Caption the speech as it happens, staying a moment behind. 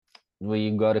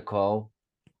we got a call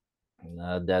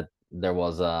that there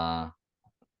was a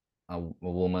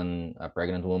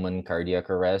pregnant woman, cardiac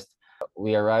arrest.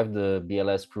 We arrived, the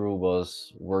BLS crew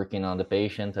was working on the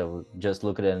patient. Just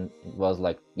looked at it and it was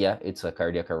like, yeah, it's a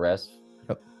cardiac arrest.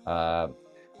 Yep. Uh,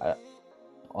 I,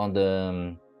 on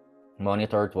the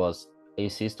monitor, it was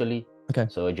asystole. Okay.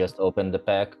 So I just opened the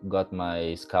pack, got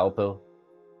my scalpel,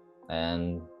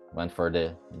 and went for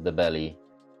the belly.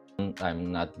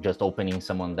 I'm not just opening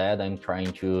someone dead, I'm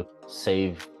trying to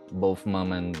save both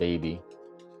mom and baby.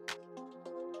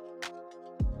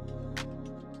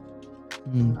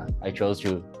 I chose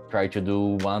to try to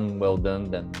do one well done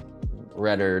than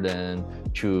rather than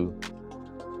two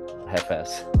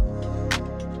half-ass.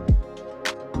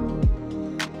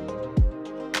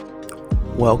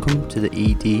 Welcome to the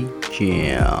ED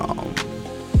Jam.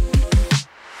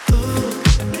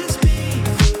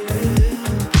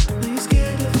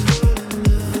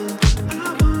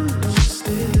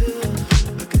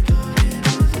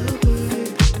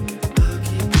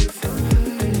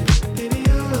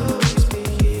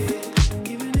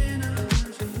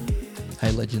 Hey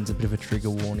legends, a bit of a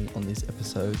trigger warning on this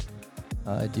episode.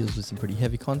 It deals with some pretty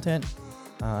heavy content,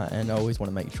 and I always want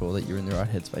to make sure that you're in the right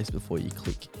headspace before you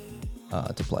click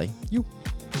to play.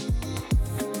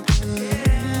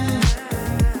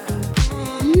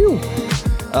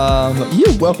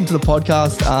 Welcome to the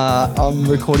podcast. I'm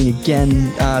recording again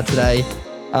today,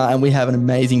 and we have an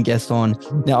amazing guest on.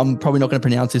 Now, I'm probably not going to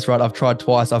pronounce this right. I've tried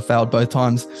twice. I've failed both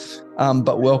times.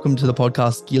 But welcome to the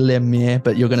podcast, Guilherme,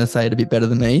 but you're going to say it a bit better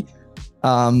than me.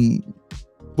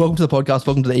 Welcome to the podcast.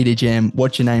 Welcome to the ED Jam.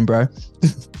 What's your name, bro?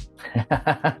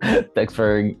 Thanks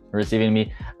for receiving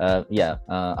me.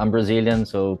 I'm Brazilian,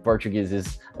 so Portuguese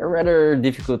is a rather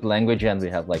difficult language, and we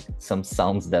have like some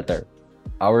sounds that are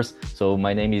ours. So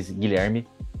my name is Guilherme.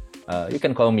 You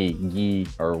can call me Gui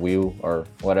or Will or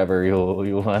whatever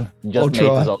you want. Just mate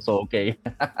is also okay.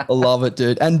 I love it,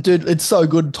 dude. And dude, it's so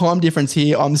good. Time difference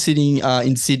here. I'm sitting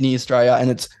in Sydney, Australia,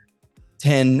 and it's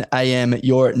 10 a.m.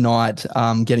 You're at night,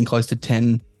 getting close to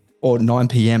 10 or 9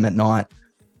 p.m. at night.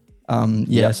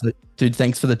 So dude,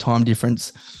 thanks for the time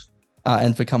difference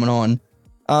and for coming on.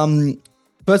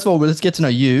 First of all, let's get to know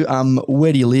you.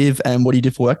 Where do you live and what do you do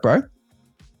for work, bro?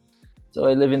 So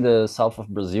I live in the south of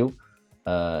Brazil,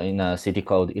 in a city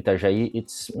called Itajaí.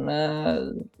 It's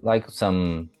like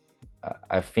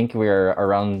I think we are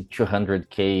around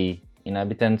 200k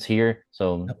inhabitants here.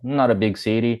 So not a big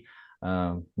city,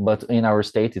 but in our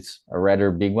state, it's a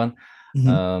rather big one.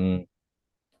 Mm-hmm.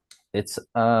 It's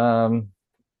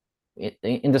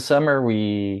in the summer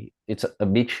it's a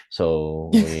beach,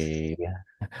 so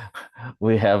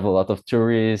we have a lot of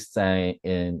tourists, and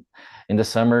in the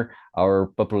summer our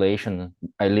population,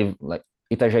 I live like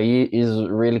Itajaí is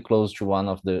really close to one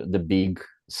of the big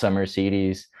summer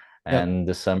cities, and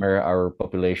the summer our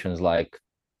population is like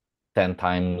 10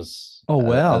 times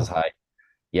as high.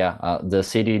 The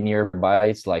city nearby,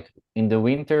 it's like in the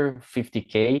winter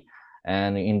 50k,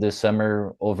 and in the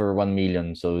summer over 1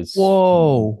 million. So it's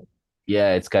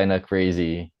it's kind of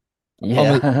crazy. You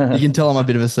can tell I'm a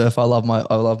bit of a surfer. I love my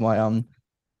love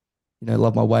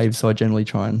my waves, so I generally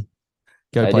try and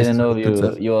go places. I didn't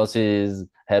know you also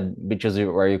had beaches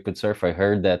where you could surf. I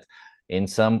heard that in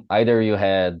some, either you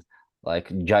had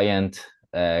like giant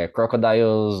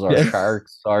crocodiles or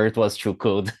sharks, or it was too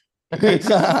cold. It's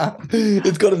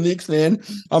got a mix, man.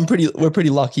 We're pretty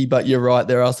lucky, but you're right.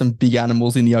 There are some big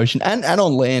animals in the ocean and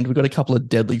on land. We've got a couple of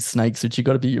deadly snakes, which you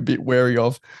got to be a bit wary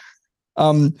of.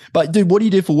 But dude, what do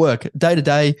you do for work day to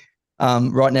day?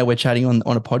 Right now we're chatting on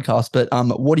a podcast, but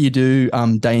what do you do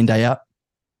day in, day out?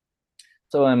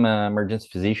 So I'm an emergency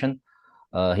physician.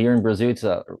 Here in Brazil, it's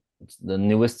the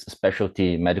newest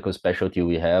medical specialty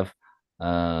we have.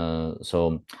 Right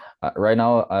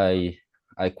now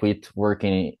I quit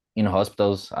working in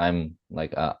hospitals. I'm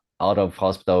like a out of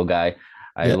hospital guy.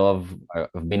 I've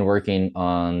been working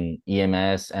on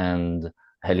EMS and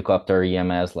helicopter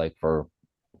EMS like for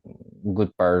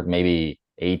good part, maybe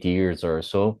 8 years or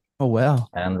so. Oh wow.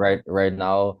 And right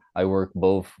now I work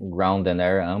both ground and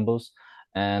air ambulance,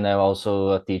 and I'm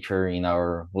also a teacher in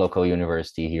our local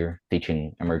university here,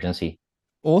 teaching emergency.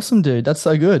 Awesome, dude. That's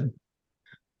so good.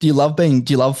 Do you love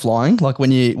flying? Like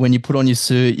when you put on your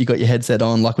suit, you got your headset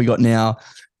on like we got now,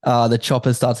 the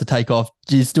chopper starts to take off.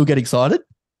 Do you still get excited?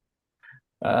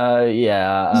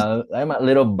 I'm a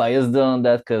little biased on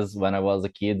that because when I was a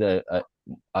kid,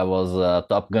 I was a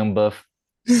Top Gun buff.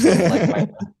 So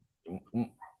like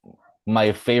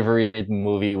my favorite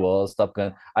movie was Top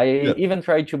Gun. I even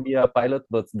tried to be a pilot,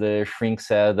 but the shrink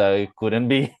said I couldn't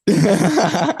be.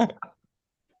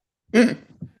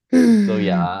 So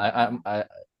yeah,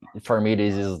 for me,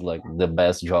 this is like the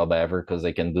best job ever because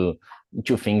I can do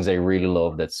two things I really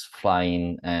love. That's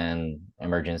flying and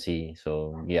emergency.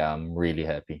 So yeah, I'm really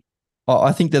happy.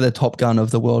 I think they're the top gun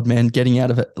of the world, man. Getting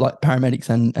out of it, like paramedics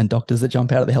and doctors that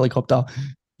jump out of the helicopter.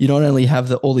 You not only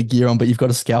have all the gear on, but you've got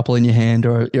a scalpel in your hand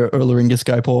or a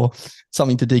laryngoscope or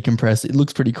something to decompress. It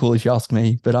looks pretty cool if you ask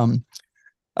me. But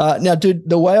now, dude,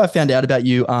 the way I found out about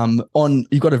you,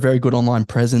 you've got a very good online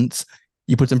presence.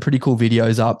 You put some pretty cool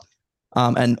videos up,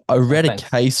 and I Oh, read a thanks.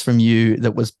 case from you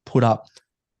that was put up,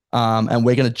 and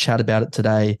we're going to chat about it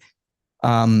today.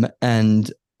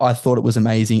 And I thought it was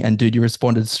amazing. And dude, you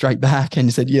responded straight back and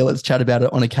you said, "Yeah, let's chat about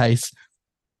it on a case."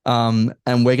 And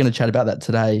we're going to chat about that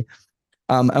today.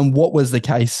 And what was the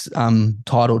case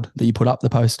titled that you put up the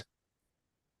post?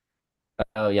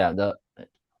 Oh yeah, the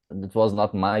it was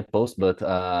not my post, but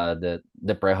the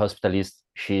pre-hospitalist,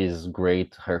 she's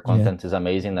great. Her Yeah. content is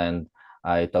amazing, and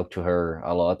I talked to her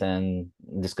a lot and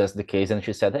discussed the case. And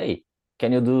she said, "Hey,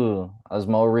 can you do a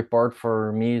small report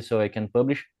for me so I can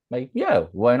publish?" Like, yeah,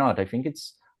 why not? I think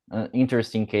it's an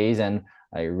interesting case, and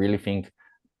I really think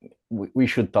we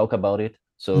should talk about it. Mm.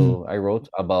 So I wrote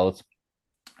about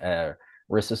uh,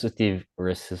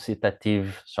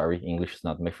 resuscitative. Sorry, English is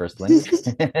not my first language.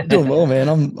 You're doing well, man.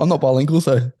 I'm not bilingual,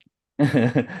 so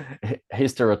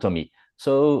Hysterotomy.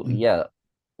 So mm. yeah,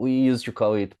 we used to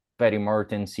call it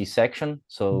perimortem C-section.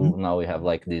 So Mhm. now we have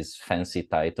like this fancy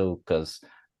title because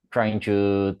trying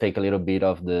to take a little bit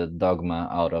of the dogma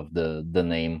out of the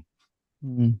name.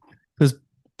 Because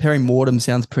perimortem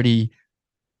sounds pretty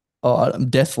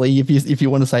deathly if you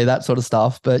want to say that sort of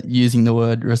stuff, but using the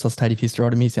word resuscitative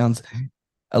hysterotomy sounds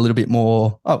a little bit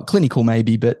more clinical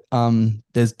maybe, but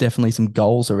there's definitely some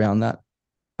goals around that.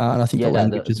 And I think the Yeah,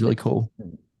 language is really cool.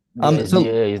 the So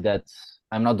idea is that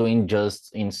I'm not doing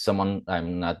just in someone,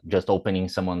 I'm not just opening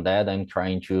someone dead. I'm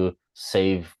trying to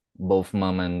save both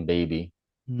mom and baby.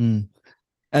 mm.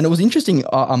 And it was interesting.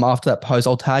 After that post,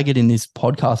 I'll tag it in this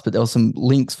podcast, but there was some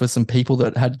links for some people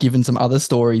that had given some other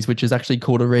stories, which is actually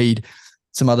cool to read.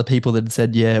 Some other people that had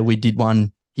said, "Yeah, we did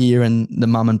one here, and the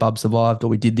mum and bub survived, or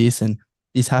we did this, and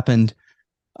this happened."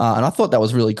 And I thought that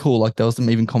was really cool. Like there was some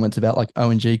even comments about like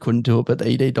ONG couldn't do it, but the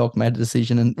ED doc made a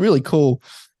decision, and really cool.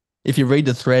 If you read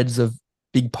the threads of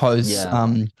big posts,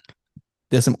 Yeah.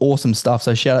 there's some awesome stuff.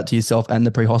 So shout out to yourself and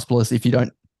the pre-hospitalist. If you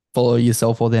don't follow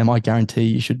yourself or them, I guarantee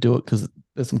you should do it because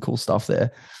there's some cool stuff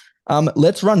there.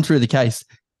 Let's run through the case.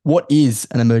 What is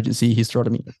an emergency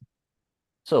hysterotomy?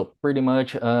 So pretty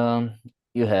much,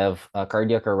 you have a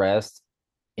cardiac arrest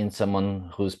in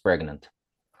someone who's pregnant.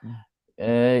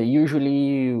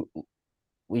 Usually,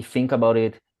 we think about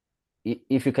it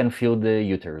if you can feel the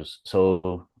uterus,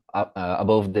 so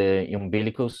above the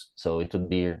umbilicus, so it would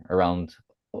be around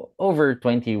over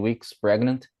 20 weeks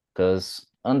pregnant, because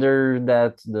under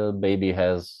that the baby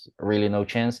has really no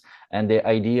chance. And the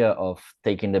idea of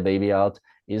taking the baby out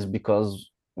is because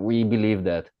we believe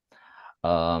that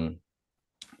um,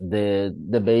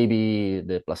 the baby,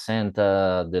 the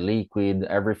placenta, the liquid,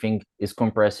 everything is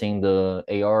compressing the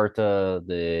aorta,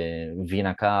 the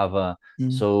vena cava.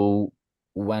 Mm, So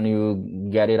when you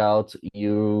get it out,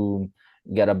 you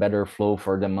get a better flow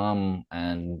for the mom,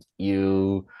 and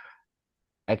you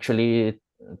actually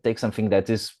take something that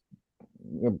is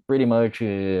pretty much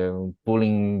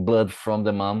pulling blood from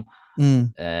the mom.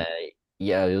 mm, uh,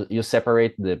 yeah, you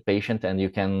separate the patient, and you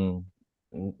can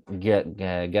get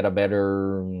a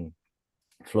better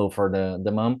flow for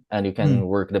the mom, and you mm, can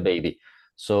work the baby.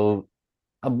 So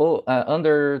above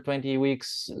under 20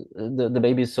 weeks, the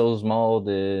baby is so small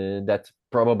that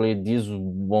probably this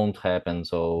won't happen.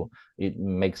 So it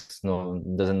makes no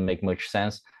doesn't make much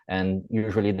sense, and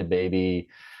usually the baby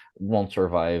won't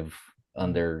survive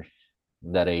under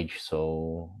that age.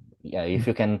 So yeah, if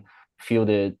you can feel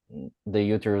the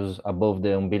uterus above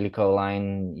the umbilical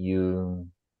line, you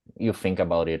think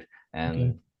about it okay.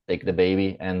 and take the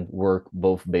baby and work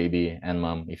both baby and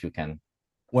mom if you can.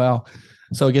 Wow.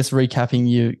 So I guess recapping,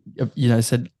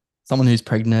 said someone who's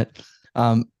pregnant,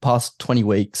 past 20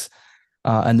 weeks,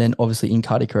 and then obviously in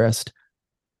cardiac arrest,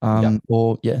 Yeah.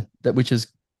 or yeah, that which is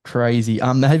crazy.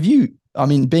 Have you? I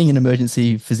mean, being an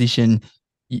emergency physician,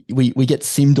 we get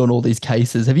simmed on all these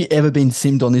cases. Have you ever been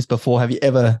simmed on this before? Have you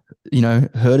ever,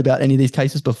 heard about any of these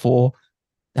cases before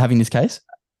having this case?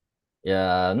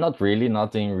 Yeah, not really,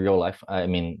 not in real life. I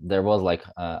mean, there was like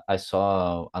I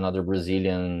saw another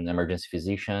Brazilian emergency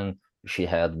physician. She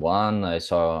had one. I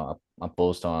saw a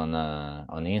post on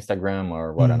Instagram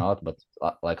or Mm, whatnot, but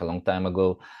like a long time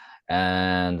ago.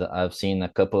 And I've seen a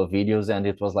couple of videos, and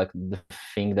it was like the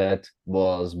thing that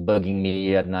was bugging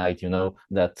me at night,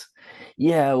 that,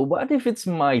 yeah, what if it's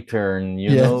my turn,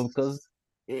 yeah. because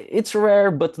it's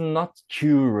rare, but not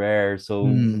too rare. So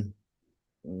Mm.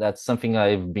 that's something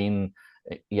I've been,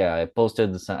 yeah, I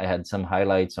posted some, I had some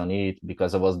highlights on it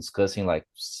because I was discussing like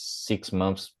 6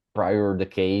 months prior the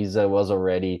case. I was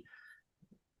already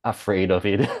afraid of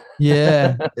it.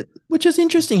 Yeah, which is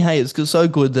interesting. Hey, it's so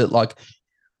good that like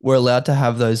we're allowed to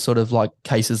have those sort of like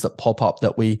cases that pop up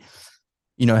that we,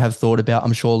 have thought about.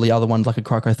 I'm sure the other ones like a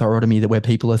cricothyrotomy that where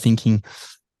people are thinking,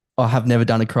 I have never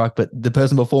done a croc, but the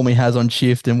person before me has on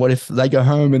shift. And what if they go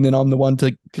home and then I'm the one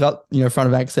to cut, front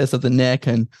of access of the neck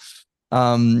and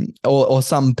or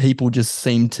some people just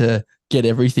seem to get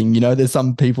everything. There's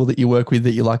some people that you work with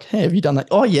that you're like, hey, have you done that?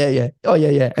 Oh yeah, yeah. Oh yeah,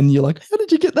 yeah. And you're like, how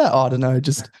did you get that? Oh, I don't know.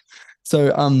 Just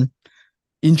so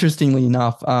interestingly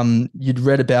enough, you'd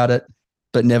read about it,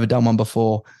 but never done one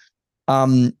before.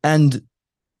 And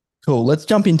cool. Let's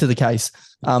jump into the case.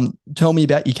 Tell me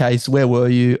about your case. Where were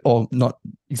you? Or not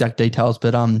exact details,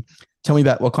 but tell me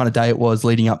about what kind of day it was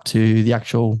leading up to the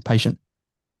actual patient.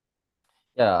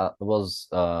 Yeah, I was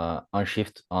on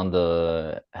shift on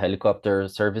the helicopter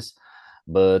service,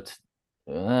 but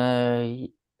uh,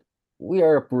 we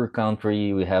are a poor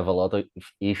country. We have a lot of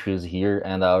issues here,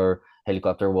 and our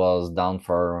helicopter was down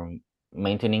for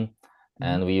maintaining, Mhm.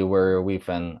 and we were with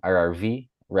an RRV,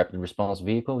 rapid response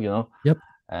vehicle, Yep.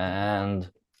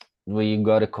 and we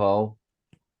got a call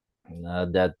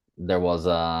that there was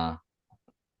a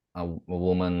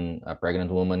woman, a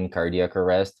pregnant woman, cardiac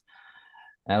arrest.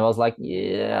 And I was like,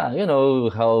 yeah, you know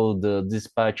how the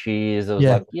dispatch is. I was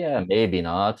Yeah. like, yeah, maybe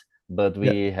not. But Yeah.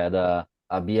 we had a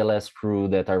BLS crew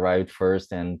that arrived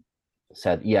first and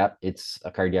said, yeah, it's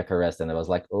a cardiac arrest. And I was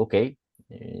like, okay,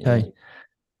 Okay.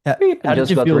 How, it how did just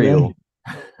you got feel then? real.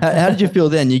 How did you feel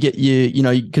then? You get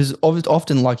because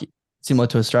often like similar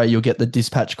to Australia, you'll get the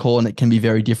dispatch call and it can be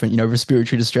very different.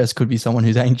 Respiratory distress could be someone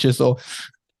who's anxious or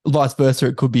vice versa.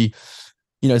 It could be,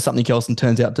 something else and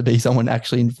turns out to be someone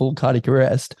actually in full cardiac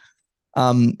arrest. So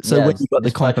Yeah, when you got the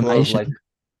dispatch was confirmation, like,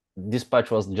 dispatch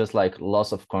was just like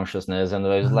loss of consciousness. And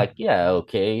I was like, yeah,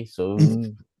 okay. So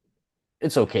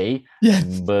it's okay. yeah,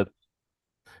 But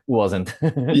wasn't.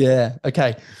 yeah,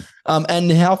 okay.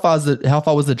 And how far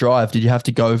was the drive? Did you have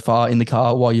to go far in the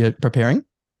car while you're preparing?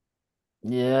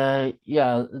 Yeah,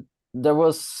 yeah, there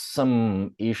was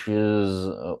some issues,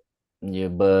 yeah,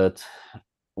 but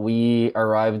we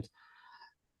arrived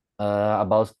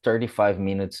about 35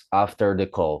 minutes after the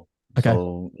call. Okay,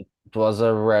 So it was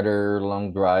a rather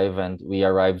long drive, and we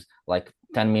arrived like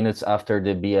 10 minutes after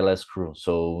the BLS crew.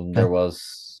 So there okay,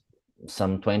 was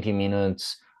some 20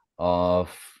 minutes of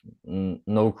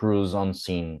no crews on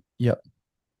scene. yep.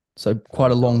 So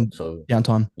quite a long So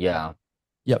downtime. yeah,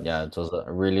 Yep. yeah, it was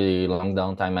a really long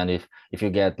downtime. And if you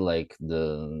get like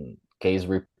the case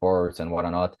reports and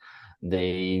whatnot,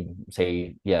 they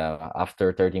say, yeah,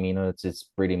 after 30 minutes it's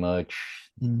pretty much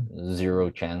Mm. zero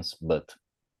chance. But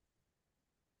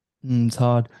It's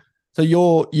hard. So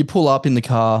you pull up in the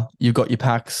car. You've got your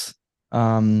packs.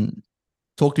 Um,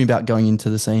 Talk to me about going into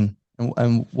the scene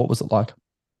and what was it like?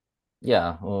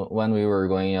 yeah, when we were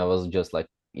going, I was just like,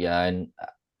 yeah,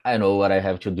 I know what I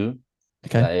have to do.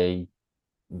 Okay.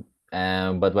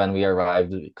 I But when we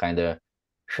arrived, we kind of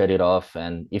shut it off.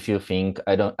 And if you think,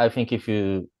 I think if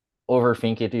you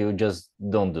overthink it, you just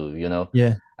don't do,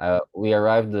 Yeah. We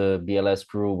arrived, the BLS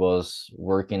crew was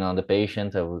working on the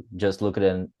patient. Just looked at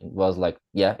it and it was like,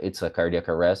 yeah, it's a cardiac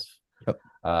arrest. Yep.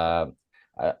 Uh,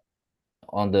 I,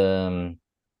 on the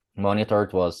monitor,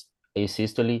 it was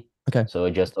asystole. Okay. So I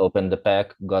just opened the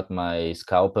pack, got my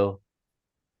scalpel,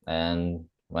 and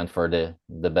went for the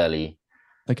belly.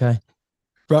 Okay.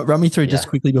 Run me through just Yeah.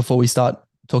 quickly before we start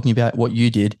talking about what you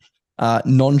did.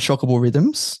 Non-shockable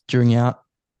rhythms during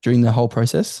the whole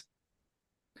process.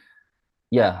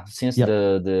 Yeah, since Yep.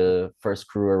 the first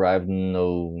crew arrived,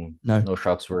 no No. no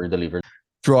shocks were delivered.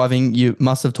 Driving, you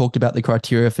must have talked about the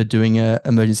criteria for doing a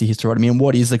emergency hysterotomy. And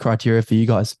what is the criteria for you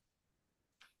guys?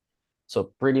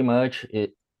 So pretty much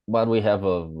what we have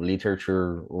of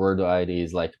literature worldwide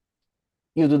is like,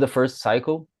 you do the first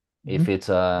cycle Mhm. if it's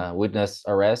a witness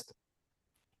arrest,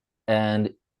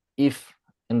 and if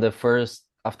in the first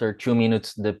after 2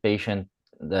 minutes the patient,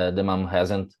 the mom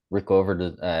hasn't recovered,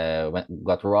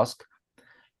 got ROSC,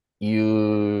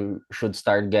 you should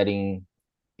start getting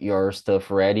your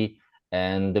stuff ready,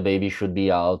 and the baby should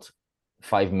be out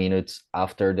 5 minutes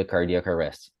after the cardiac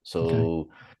arrest. Okay. So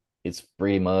it's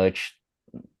pretty much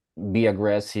be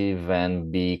aggressive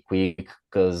and be quick,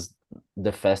 because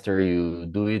the faster you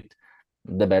do it,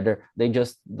 the better. They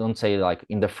just don't say like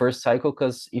in the first cycle,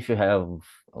 because if you have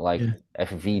like Yeah.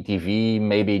 FVTV,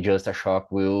 maybe just a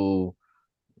shock will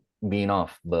be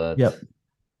enough. But Yep.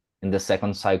 in the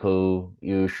second cycle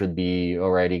you should be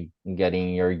already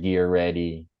getting your gear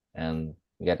ready and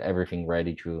get everything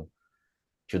ready to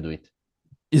do it.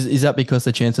 Is that because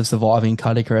the chance of surviving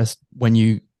cardiac arrest when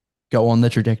you go on the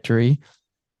trajectory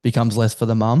becomes less for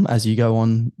the mum as you go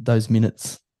on those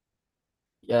minutes?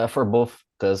 Yeah, for both, Yep.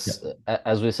 because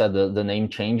as we said, the name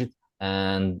changed,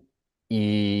 and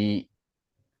he,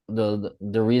 the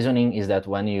reasoning is that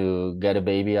when you get a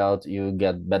baby out, you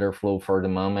get better flow for the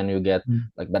mom, and you get Mm.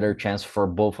 like better chance for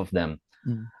both of them.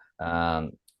 Mm.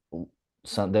 Um,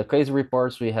 so the case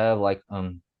reports we have, like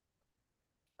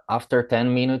after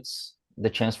 10 minutes, the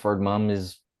chance for the mom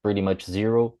is pretty much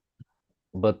zero,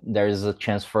 but there is a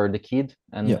chance for the kid,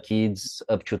 and Yep. kids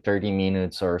up to 30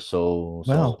 minutes or so.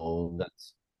 Wow. So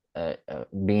that's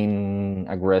being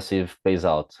aggressive pays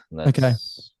out. Okay.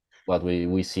 That's what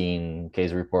we see in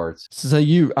case reports. So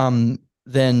you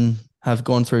then have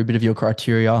gone through a bit of your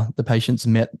criteria. The patients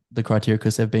met the criteria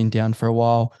because they've been down for a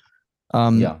while.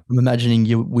 Yeah. I'm imagining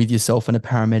you with yourself and a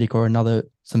paramedic or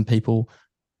some people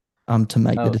to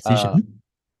make the Oh, decision.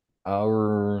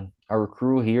 our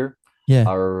crew here, Yeah.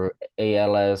 our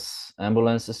ALS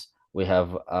ambulances, we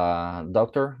have a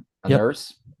doctor, a Yep.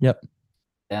 nurse, Yep.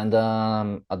 and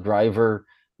a driver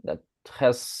that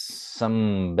has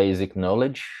some basic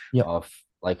knowledge Yep. of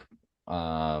like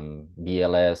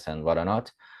BLS and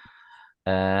whatnot.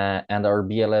 And our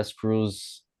BLS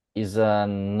crews is a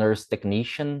nurse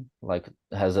technician, like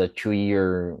has a 2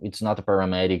 year. It's not a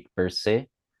paramedic per se,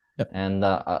 Yep. and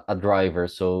a driver.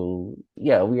 So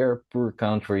yeah, we are a poor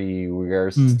country. We are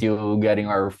Mm. still getting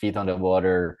our feet on the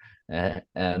water,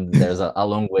 and there's a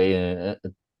long way.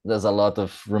 There's a lot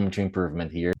of room to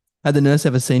improvement here. Had the nurse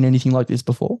ever seen anything like this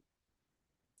before?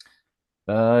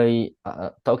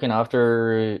 Talking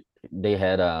after they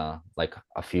had like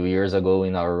a few years ago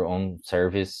in our own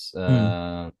service,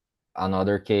 Mm.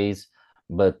 another case,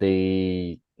 but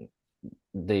they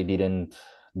didn't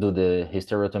do the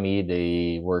hysterotomy.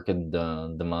 They worked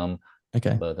the mom,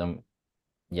 Okay. but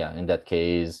yeah, in that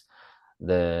case,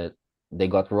 the they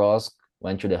got Rosk,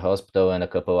 went to the hospital, and a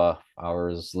couple of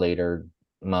hours later,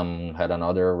 mom had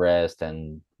another arrest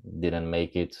and didn't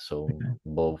make it. So Okay.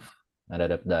 both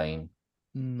ended up dying.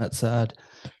 That's sad.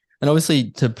 And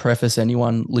obviously, to preface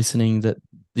anyone listening that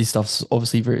this stuff's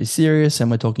obviously very serious, and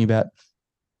we're talking about,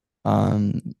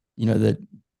 um, the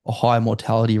a high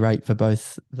mortality rate for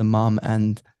both the mum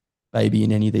and baby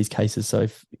in any of these cases. So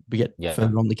if we get Yeah.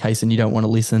 further on the case and you don't want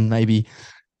to listen, maybe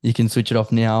you can switch it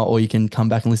off now, or you can come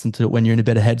back and listen to it when you're in a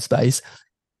better headspace.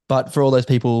 But for all those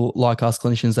people like us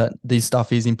clinicians, that this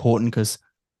stuff is important because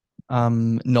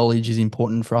knowledge is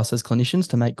important for us as clinicians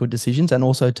to make good decisions and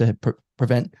also to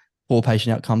prevent poor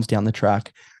patient outcomes down the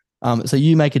track. So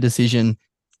you make a decision.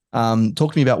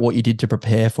 Talk to me about what you did to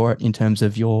prepare for it in terms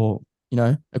of your,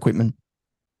 equipment.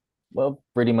 Well,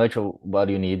 pretty much what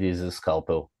you need is a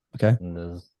scalpel. Okay.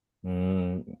 There's,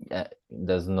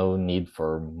 there's no need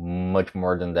for much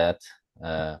more than that.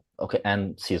 Okay,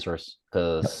 and scissors, Yep.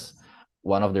 because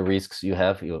one of the risks you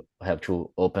have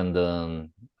to open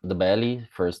the belly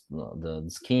first, the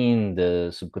skin, the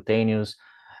subcutaneous,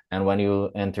 and when you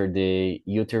enter the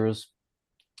uterus,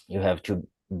 you have to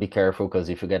be careful because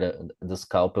if you get the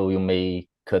scalpel, you may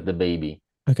cut the baby.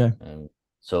 Okay.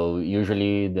 So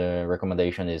usually the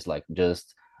recommendation is like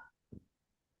just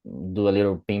do a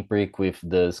little pinprick with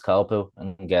the scalpel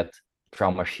and get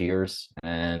trauma shears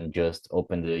and just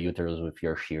open the uterus with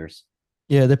your shears.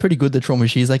 Yeah, they're pretty good. The trauma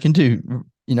shears they can do,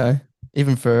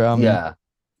 even for Yeah.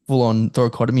 full on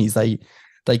thoracotomies,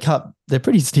 they cut. They're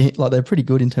pretty like they're pretty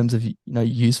good in terms of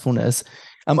usefulness.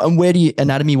 And where do you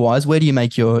anatomy wise? Where do you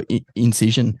make your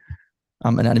incision?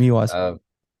 Anatomy wise. uh,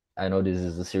 I know this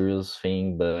is a serious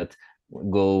thing, but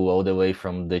go all the way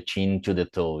from the chin to the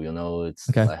toe. It's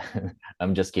Okay. like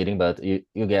I'm just kidding, but you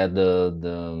get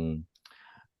the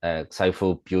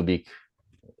xiphopubic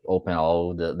open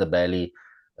all the belly.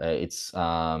 It's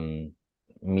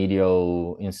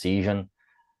medial incision,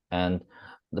 and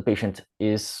the patient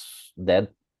is dead.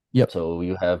 Yep. So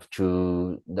you have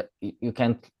to you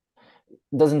can't.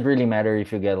 Doesn't really matter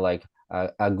if you get like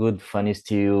a good funny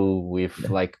steal with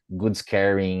Yeah. like good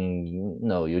scaring.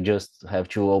 No, you just have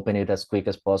to open it as quick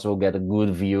as possible, get a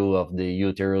good view of the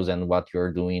uterus and what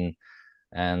you're doing.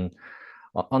 And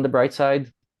on the bright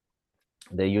side,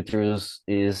 the uterus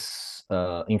is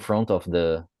in front of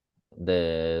the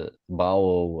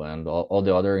bowel and all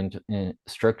the other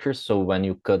structures. So when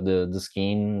you cut the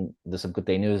skin, the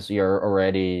subcutaneous, you're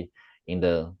already in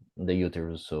the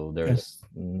uterus. So Okay. there's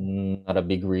not a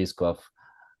big risk of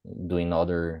doing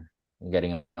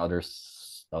getting other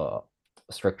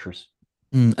structures.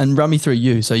 And run me through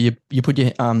you. So you put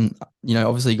your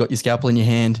obviously you got your scalpel in your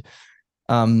hand.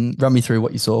 Run me through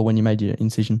what you saw when you made your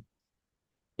incision.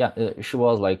 Yeah, she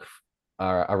was like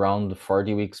around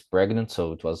 40 weeks pregnant,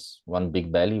 so it was one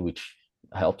big belly, which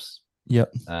helps.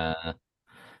 Yep. Uh,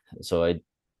 so I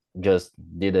just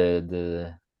did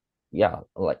the yeah,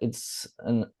 like it's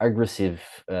an aggressive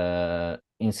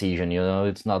incision,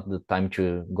 it's not the time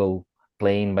to go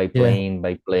plane by Yeah. plane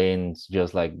by plane. It's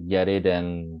just like get it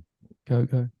and Go.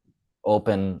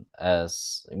 open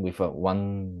as with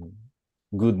one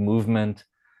good movement.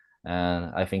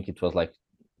 And I think it was like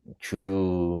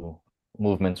two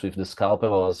movements with the scalpel.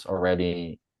 I was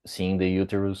already seeing the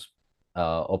uterus.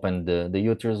 Opened the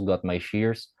uterus, got my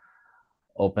shears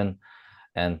open,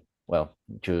 and well,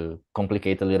 to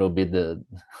complicate a little bit the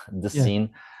Yeah. scene,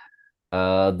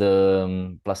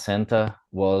 the placenta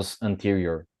was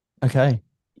anterior. Okay.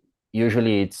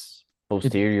 Usually it's It's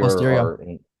posterior posterior. or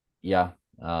yeah.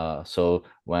 So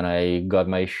when I got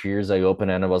my shears, I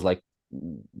opened and I was like,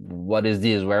 "What is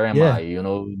this? Where am I?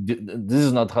 Yeah. This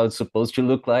is not how it's supposed to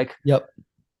look like." Yep.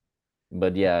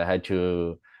 But yeah, I had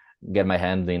to get my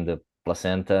hand in the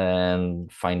placenta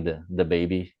and find the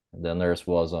baby. The nurse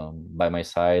was by my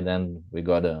side, and we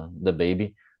got the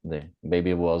baby. The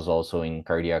baby was also in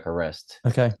cardiac arrest.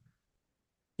 Okay.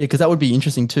 Yeah, because that would be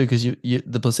interesting too, because you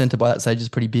the placenta by that stage is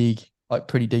pretty big, like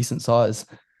pretty decent size.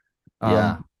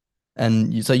 Yeah,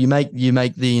 And so you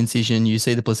make the incision, you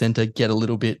see the placenta get a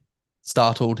little bit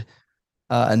startled,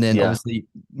 and then yeah, obviously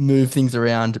move things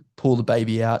around, pull the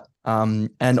baby out.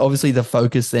 And obviously the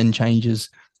focus then changes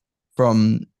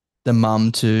from the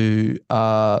mum to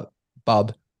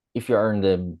bub. if you are in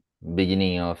the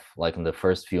beginning of like in the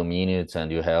first few minutes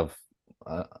and you have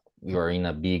uh, you're in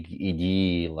a big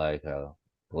ED like a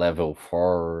level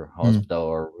 4 Mm, hospital,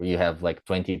 or you have like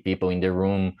 20 people in the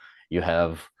room, you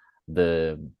have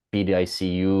the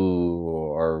PDICU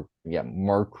or yeah,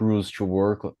 more crews to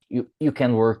work. You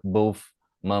can work both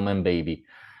mom and baby,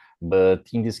 but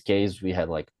in this case we had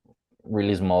like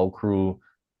really small crew.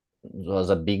 It was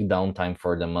a big downtime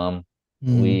for the mom.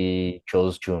 mm. We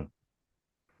chose to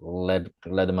let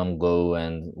the mom go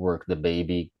and work the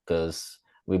baby because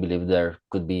we believe there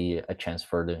could be a chance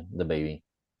for the baby.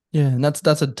 Yeah, and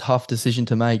that's a tough decision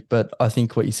to make, but I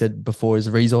think what you said before is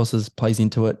resources plays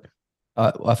into it.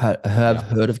 I have Yeah,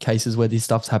 heard of cases where this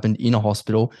stuff's happened in a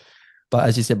hospital, but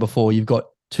as you said before, you've got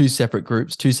two separate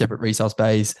groups, two separate resource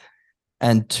bays,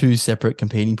 and two separate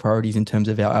competing priorities in terms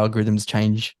of our algorithms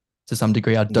change to some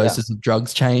degree. Our yeah, doses of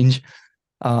drugs change,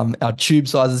 our tube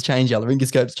sizes change, our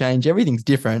laryngoscopes change. Everything's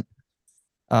different.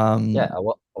 yeah. Um,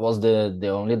 I was the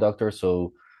only doctor.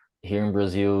 So here in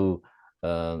Brazil,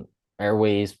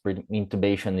 airways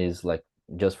intubation is like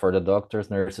just for the doctors.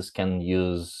 Nurses can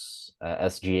use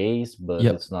SGAs, but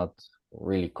yep. it's not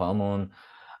really common.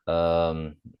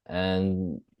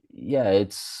 And yeah,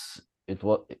 it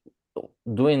was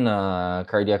doing a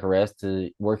cardiac arrest.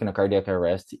 Working a cardiac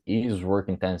arrest is work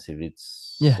intensive.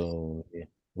 It's Yeah. so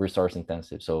resource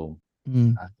intensive. So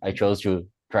Mm. I chose to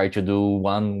try to do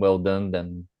one well done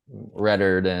than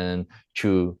rather than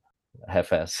two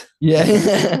half-ass. Yeah.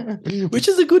 Which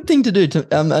is a good thing to do.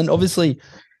 And obviously,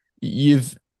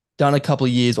 you've done a couple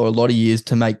of years or a lot of years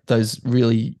to make those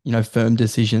really, firm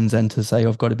decisions and to say,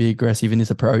 I've got to be aggressive in this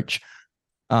approach,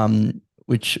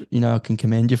 which, I can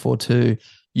commend you for too.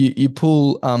 You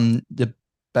pull the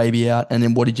baby out, and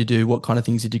then what did you do? What kind of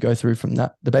things did you go through from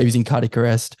that? The baby's in cardiac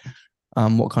arrest.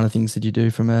 What kind of things did you do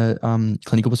from a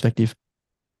clinical perspective?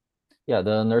 Yeah,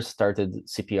 the nurse started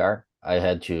CPR. I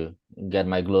had to get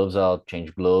my gloves out,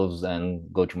 change gloves, and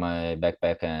go to my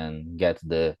backpack and get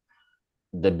the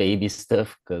baby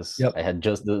stuff because Yep. I had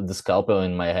just the scalpel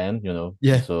in my hand.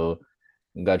 Yeah. So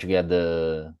got to get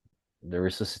the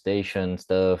resuscitation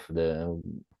stuff.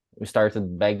 We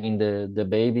started bagging the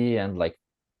baby, and like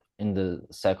in the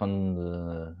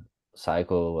second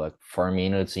cycle, like 4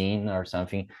 minutes in or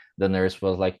something, the nurse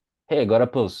was like, "Hey, I got a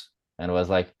pulse," and was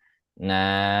like,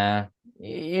 "Nah,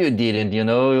 you didn't."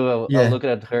 I Yeah. looked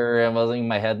at her and was in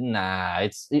my head, "Nah,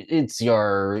 it's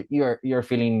you're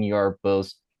feeling your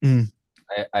pulse." Mm.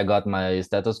 I got my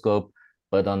stethoscope,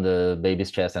 put on the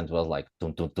baby's chest, and it was like,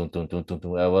 tum, tum, tum, tum, tum, tum,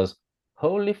 tum. I was,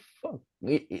 holy fuck.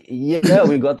 Yeah,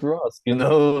 we got Ross.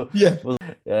 Yeah.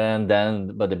 And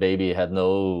then, but the baby had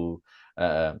no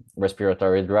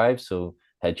respiratory drive, so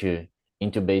had to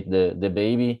intubate the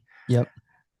baby. Yep.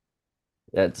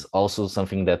 That's also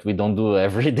something that we don't do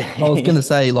every I was day. gonna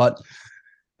say, like,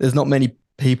 there's not many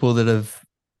people that have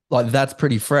like that's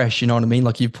pretty fresh. You know what I mean?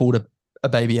 Like you've pulled a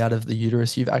baby out of the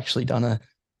uterus. You've actually done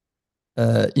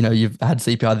you've had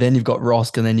CPR. Then you've got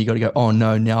ROSC, and then you got to go. Oh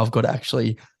no! Now I've got to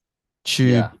actually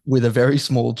tube Yeah. with a very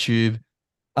small tube,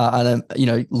 and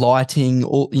lighting,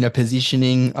 or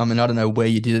positioning. I mean, I don't know where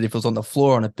you did it. If it was on the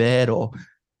floor, on a bed, or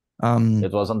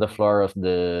It was on the floor of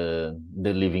the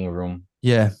living room.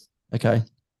 yeah, okay,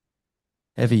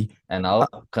 heavy. And now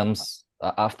comes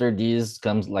after this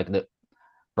comes like the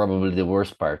probably the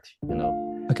worst part,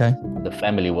 Okay, the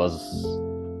family was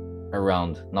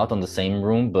around, not on the same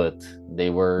room, but they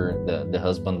were the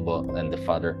husband and the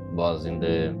father was in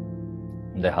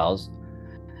the house.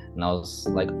 And I was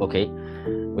like, okay,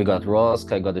 we got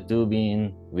Rosk, I got the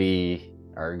tubing, we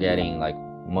are getting like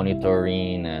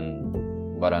monitoring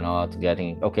and whatnot,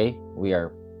 getting okay, we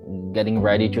are getting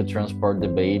ready to transport the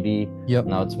baby. yep,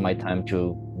 Now it's my time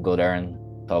to go there and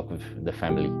talk with the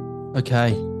family.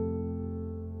 okay.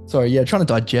 Sorry, yeah, trying to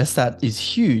digest that is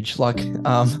huge. Like,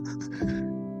 yeah,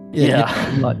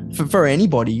 Yeah. like for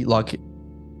anybody, like,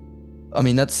 I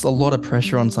mean, that's a lot of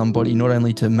pressure on somebody, not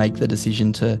only to make the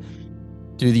decision to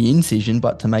do the incision,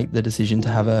 but to make the decision to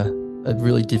have a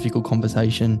really difficult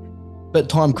conversation, but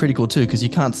time critical too, because you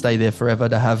can't stay there forever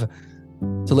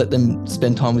to let them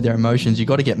spend time with their emotions. You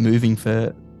got to get moving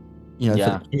for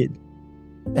Yeah. the kid.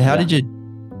 How Yeah. did you?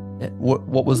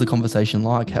 What was the conversation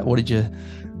like? What did you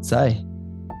say?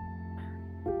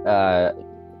 uh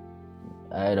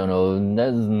I don't know,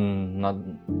 that's not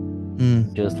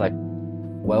just like,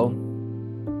 well,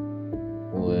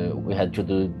 we had to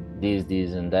do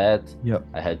this and that. Yep.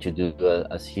 I had to do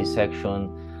a C-section.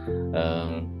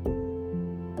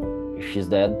 She's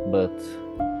dead, but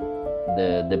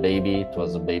the baby, it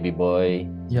was a baby boy.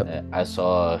 Yep. I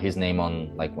saw his name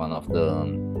on like one of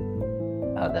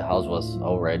the house was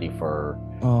all ready for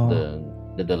Oh.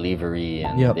 the delivery,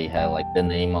 and Yep. they had like the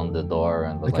name on the door,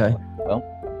 and was Okay. like, well,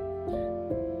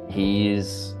 he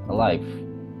is alive.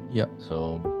 Yep.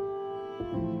 So,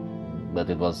 but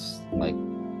it was like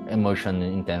emotion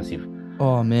intensive.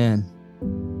 Oh man.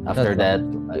 After that,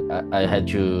 I had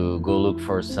to go look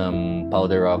for some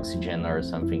powder oxygen or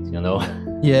something,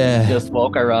 Yeah. just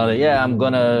walk around. Yeah, I'm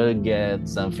gonna get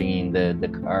something in the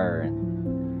car,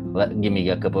 and give me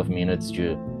a couple of minutes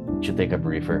to take a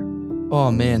breather. Oh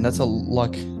man, that's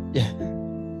yeah.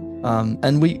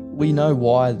 And we know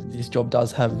why this job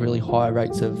does have really high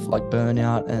rates of like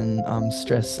burnout and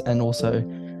stress, and also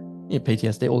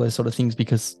PTSD, all those sort of things,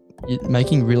 because you're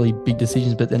making really big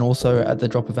decisions, but then also at the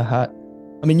drop of a hat.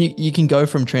 I mean, you can go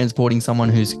from transporting someone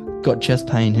who's got chest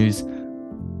pain, who's,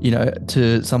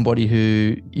 to somebody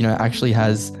who, actually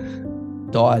has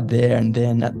died there and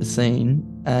then at the scene.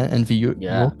 And for your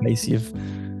case, you've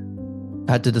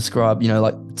had to describe,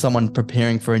 like someone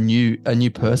preparing for a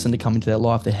new person to come into their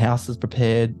life. Their house is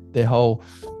prepared, their whole,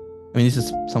 I mean, this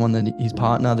is someone that his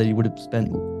partner that he would have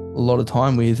spent a lot of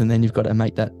time with, and then you've got to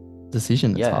make that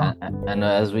decision. It's hard. And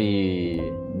as we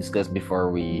discussed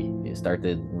before we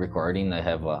started recording, I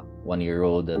have a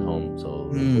 1-year-old at home, so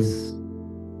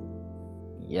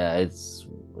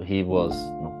he was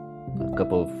a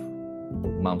couple of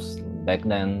months back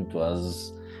then. It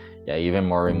was even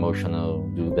more emotional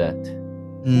to do that.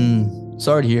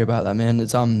 Sorry to hear about that, man.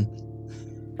 It's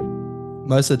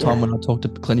most of the time when I talk to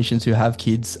clinicians who have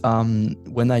kids,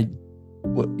 when they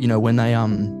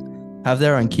have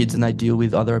their own kids and they deal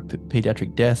with either a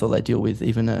pediatric death or they deal with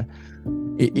even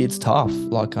it's tough.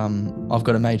 Like I've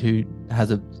got a mate who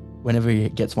has whenever he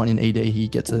gets one in ED, he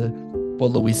gets a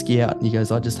bottle of whiskey out and he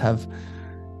goes, I just have,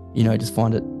 just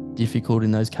find it difficult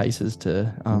in those cases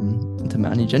to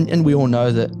manage. And we all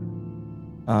know that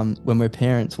when we're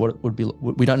parents, what it would be,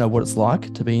 we don't know what it's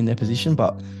like to be in their position,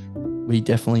 but we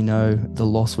definitely know the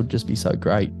loss would just be so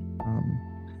great.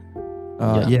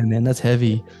 Yeah, man, that's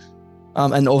heavy.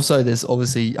 And also there's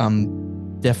obviously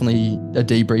definitely a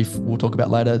debrief we'll talk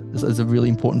about later. There's a really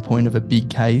important point of a big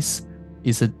case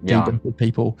is a debrief with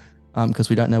people, because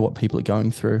we don't know what people are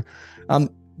going through.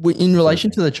 In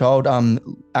relation to the child,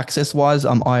 access wise,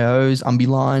 IOs,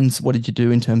 lines, what did you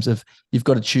do in terms of, you've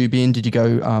got a tube in, did you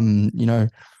go,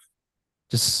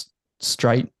 just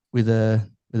straight with a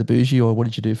bougie, or what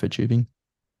did you do for tubing?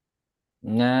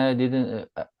 No, I didn't.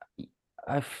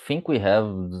 I think we have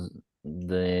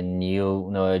the new.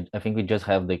 No, I think we just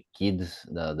have the kids,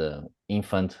 the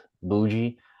infant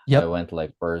bougie. Yep. I went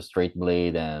like for straight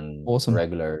blade and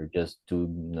regular, just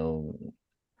to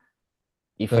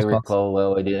if first I recall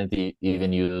well, I didn't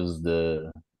even use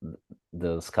the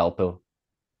scalpel.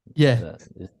 Yeah.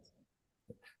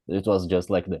 It was just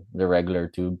like the regular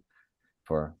tube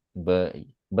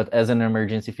but as an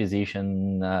emergency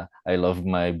physician, I love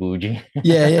my bougie.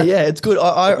 yeah, it's good.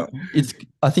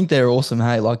 I think they're awesome.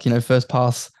 Hey, like, first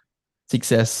pass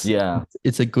success. Yeah,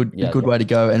 it's a good way to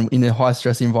go. And in a high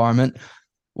stress environment,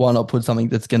 why not put something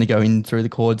that's going to go in through the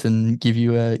cords and give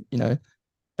you a,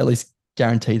 at least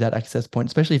guarantee that access point,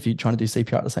 especially if you're trying to do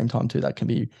CPR at the same time too. That can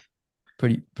be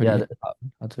pretty Yeah,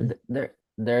 hard too.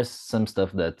 there's some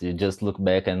stuff that you just look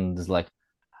back and it's like,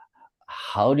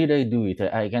 how did I do it?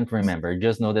 I can't remember.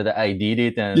 Just know that I did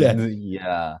it, Yeah. and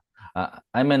yeah,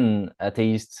 I'm an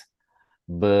atheist,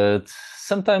 but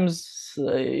sometimes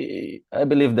I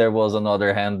believe there was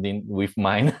another hand in with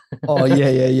mine. Oh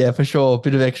yeah, for sure. A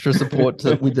bit of extra support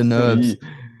with the nerves.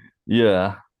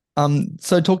 Yeah,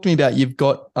 So talk to me about you've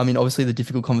got, I mean, obviously the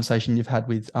difficult conversation you've had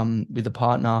with the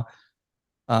partner.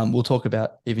 We'll talk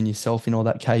about even yourself in all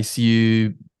that case.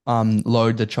 You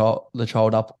load the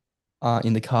child up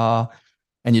in the car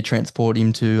and you transport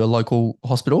him to a local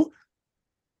hospital.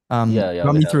 yeah.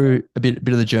 Run We me have, through a bit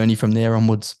of the journey from there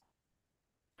onwards.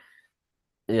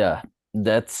 yeah.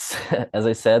 That's as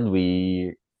I said,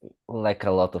 we lack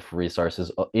a lot of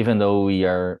resources. Even though we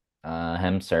are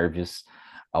ham service,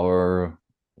 our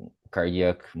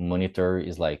cardiac monitor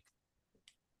is like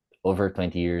over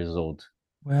 20 years old.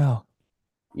 Wow.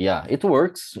 Yeah, it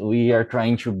works. We are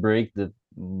trying to break the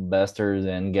bastards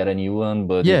and get a new one,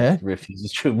 but it Yeah,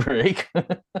 refuses to break.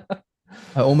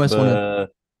 I almost want to.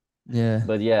 but Yeah.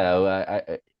 but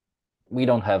yeah, we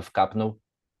don't have capno,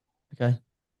 Okay.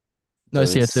 No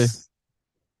so CO2. it's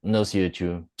no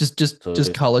CO2. Just just So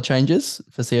just color changes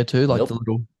for CO2, like the nope,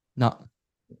 little nut.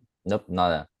 nope,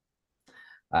 nada.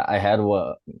 I had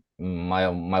what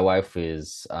my wife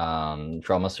is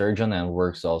trauma surgeon and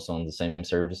works also on the same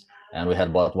service, and we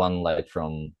had bought one like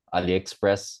from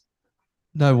AliExpress,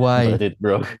 No but way. it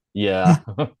broke. Yeah.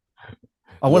 So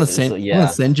I want to yeah.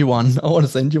 send you one. I want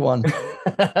to send you one.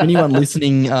 Anyone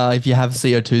listening, if you have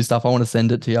CO2 stuff, I want to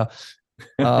send it to you.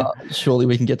 Surely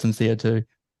we can get some CO2.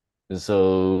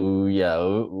 So yeah,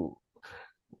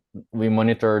 we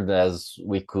monitored as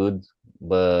we could,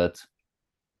 but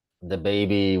the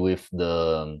baby with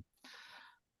the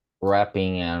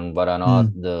wrapping and whatnot,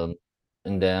 Mm, the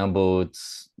in the ambo,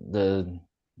 it's the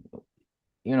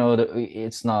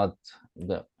it's not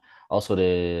the also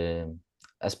the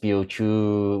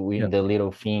SpO2 yep. in the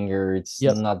little finger, it's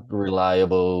Yep. not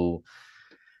reliable.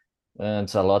 And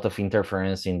it's a lot of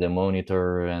interference in the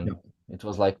monitor, and Yep. it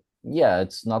was like, yeah,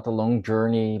 it's not a long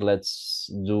journey, let's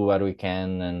do what we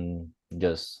can and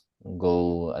just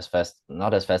go as fast,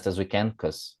 not as fast as we can,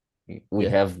 because we Yeah.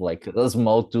 have like a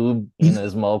small tube in a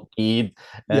small kid,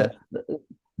 Yeah. uh,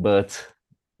 but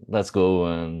let's go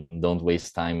and don't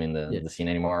waste time in Yeah. the scene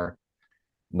anymore.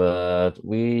 But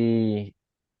when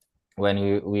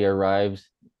we arrived,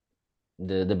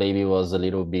 the baby was a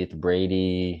little bit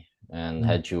Brady and Mm,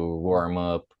 had to warm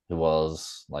up. He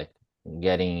was like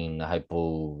getting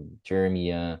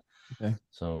hypothermia. okay.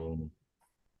 So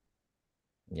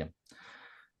yeah,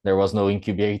 there was no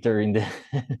incubator in the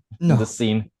in the No.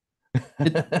 scene.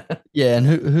 It, yeah, and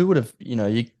who would have,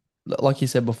 you like you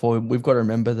said before, we've got to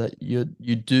remember that you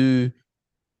do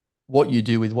what you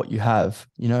do with what you have,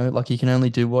 like you can only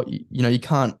do what you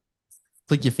can't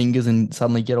click your fingers and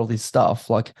suddenly get all this stuff.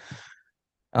 Like,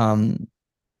 um,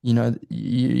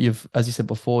 you've, as you said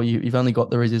before, you've only got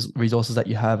the resources that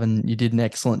you have, and you did an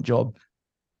excellent job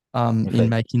in Okay.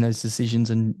 making those decisions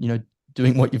and,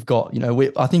 doing what you've got.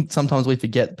 I think sometimes we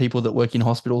forget people that work in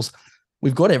hospitals.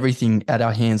 We've got everything at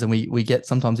our hands, and we get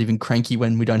sometimes even cranky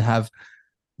when we don't have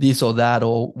this or that,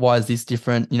 or why is this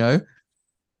different,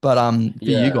 But for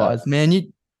you Yeah. guys, man,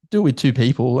 you do it with two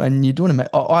people, and you're doing it.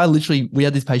 I literally, we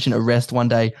had this patient arrest one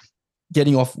day,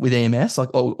 getting off with EMS, like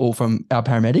or from our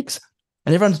paramedics,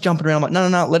 and everyone's jumping around. I'm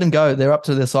like, no, let them go. They're up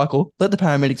to their cycle. Let the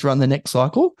paramedics run the next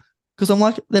cycle, because I'm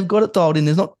like, they've got it dialed in.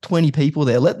 There's not 20 people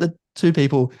there. Let the two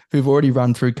people who've already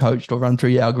run through coached or run through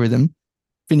your algorithm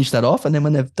finish that off, and then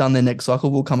when they've done their next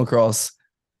cycle, we'll come across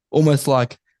almost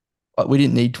like we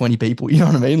didn't need 20 people. You know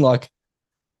what I mean? Like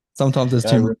sometimes there's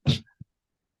I, too re- much.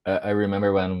 I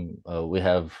remember when we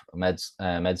have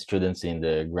med students in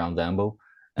the ground ambo,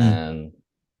 Mm, and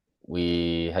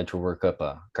we had to work up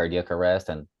a cardiac arrest,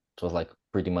 and it was like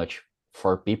pretty much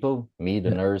four people: me, the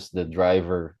yeah. nurse, the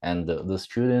driver, and the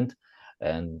student.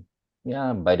 And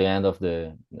yeah, by the end of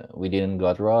the we didn't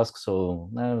got ROSC, so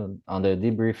on the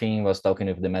debriefing was talking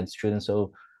with the med student.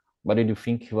 So what did you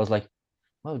think? He was like,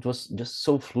 well, it was just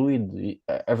so fluid.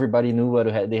 Everybody knew what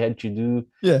they had to do.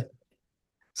 Yeah.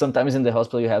 Sometimes in the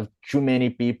hospital you have too many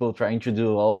people trying to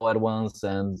do all at once,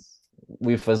 and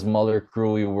with a smaller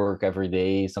crew you work every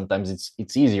day. Sometimes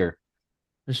it's easier.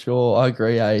 For sure. I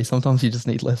agree. Sometimes you just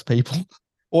need less people.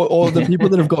 Or the people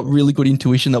that have got really good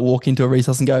intuition that walk into a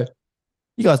resource and go,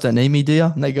 you guys don't need me, do you?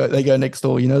 And they go next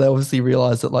door. They obviously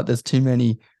realize that like there's too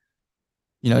many,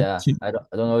 Yeah, too, I don't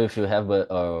know if you have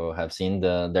have seen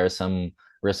there's some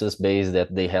Resus base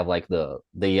that they have like the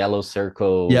yellow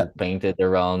circle Yep. painted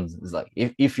around. It's like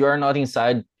if you are not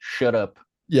inside, shut up.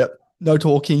 Yep. No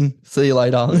talking. See you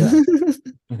later.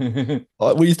 Yeah.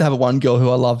 We used to have one girl who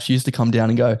I loved. She used to come down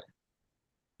and go,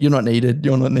 "You're not needed.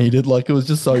 You're not needed." Like it was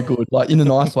just so good, like in a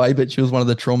nice way. But she was one of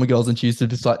the trauma girls, and she used to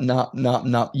just like, "Nah, nah,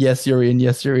 nah. Yes, you're in.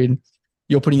 Yes, you're in.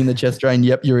 You're putting in the chest drain.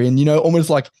 Yep, you're in." You know, almost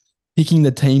like picking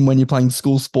the team when you're playing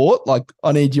school sport. Like,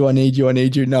 I need you. I need you. I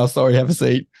need you. No, sorry, have a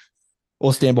seat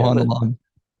or stand Yeah, behind the but line.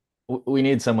 we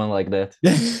need someone like that.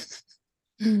 Yeah.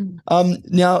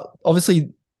 Now,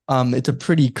 obviously, it's a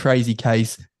pretty crazy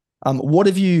case. What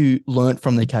have you learnt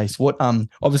from the case? What,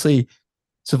 obviously,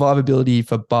 survivability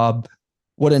for Bub.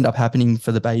 What ended up happening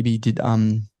for the baby?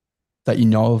 That you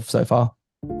know of so far?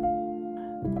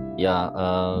 Yeah,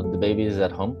 the baby is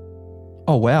at home.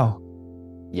 Oh wow!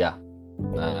 Yeah.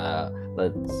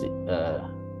 Let's see.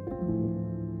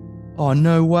 Oh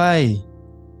no way!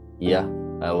 Yeah,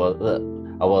 I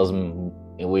was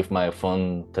with my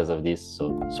phone because of this,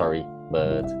 so sorry,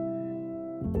 but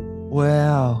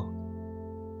Wow!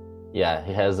 yeah,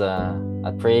 he has a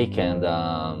trach and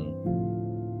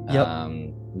Yep.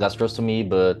 gastrostomy,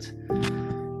 but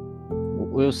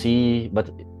we'll see.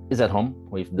 But he's at home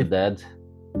with the dad.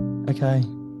 Okay,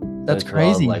 So that's it's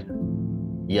wild, crazy. like,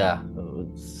 yeah,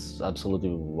 it's absolutely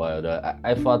wild.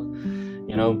 I thought,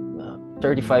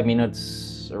 35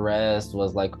 minutes rest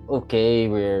was like, okay,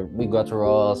 we got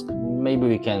Rosk, maybe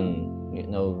we can,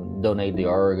 donate the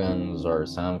organs or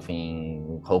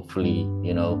something, hopefully,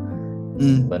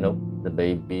 but no, the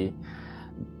baby,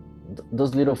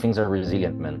 those little things are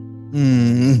resilient, man.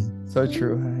 So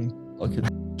true. Hey, look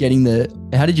at getting the.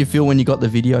 How did you feel when you got the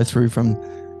video through from,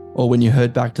 or when you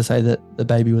heard back to say that the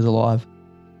baby was alive?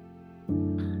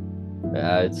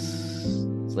 Yeah, it's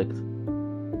like,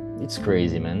 it's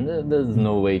crazy, man. There's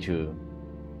no way to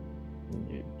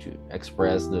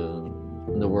express the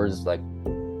words, like,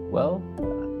 well,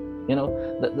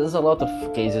 there's a lot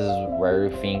of cases where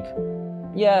you think,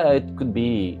 yeah, it could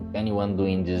be anyone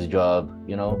doing this job.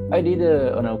 I did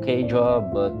an okay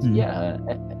job, but yeah,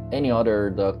 any other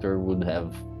doctor would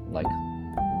have like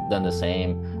done the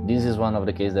same. This is one of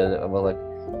the cases that I was like,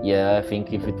 yeah, I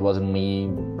think if it wasn't me,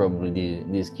 probably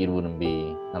this kid wouldn't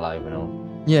be alive.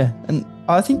 Yeah, and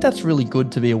I think that's really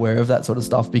good to be aware of that sort of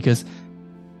stuff, because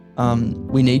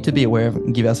we need to be aware of it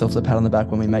and give ourselves a pat on the back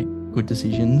when we make good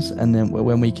decisions, and then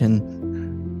when we can.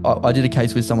 I did a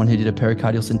case with someone who did a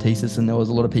pericardial centesis, and there was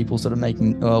a lot of people sort of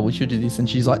making, "Oh, we should do this," and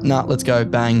she's like, "Nah, let's go,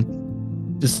 bang,"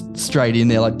 just straight in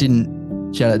there. Like,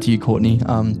 didn't shout out to you, Courtney.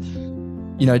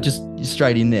 Just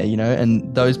straight in there,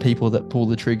 and those people that pull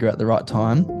the trigger at the right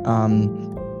time,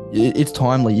 it's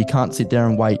timely. You can't sit there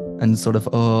and wait and sort of,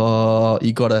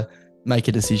 you got to make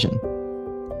a decision.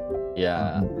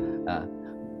 Yeah,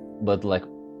 but like,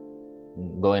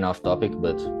 going off topic,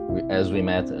 but as we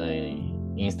met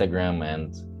Instagram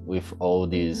and with all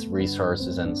these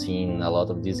resources and seeing a lot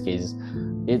of these cases,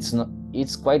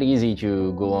 it's quite easy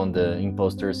to go on the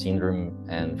imposter syndrome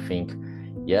and think,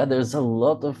 yeah, there's a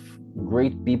lot of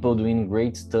great people doing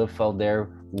great stuff out there.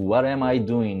 What am I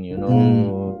doing?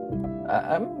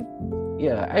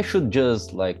 I should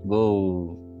just like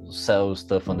go sell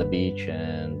stuff on the beach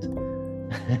and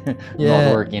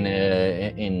not work in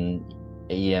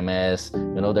EMS.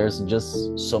 There's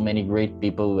just so many great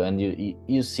people, and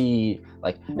you see,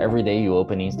 like, every day you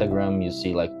open Instagram, you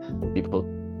see like people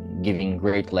giving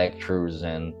great lectures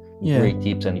and great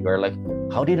tips, and you're like,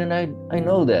 how didn't I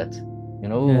know that?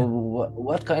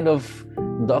 What kind of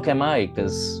doc am I?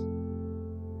 Because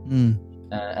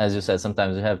as you said,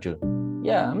 sometimes you have to,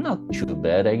 I'm not too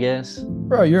bad, I guess.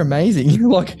 Bro, you're amazing.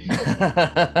 Like,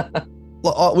 I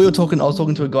was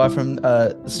talking to a guy from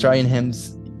Australian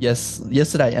Hems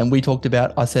yesterday, and we talked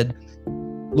about, I said,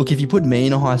 look, if you put me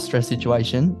in a high stress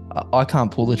situation, I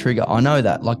can't pull the trigger. I know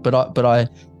that, like, but I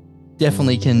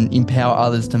definitely can empower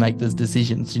others to make those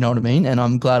decisions. You know what I mean? And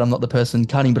I'm glad I'm not the person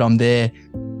cutting, but I'm there,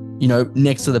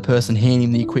 next to the person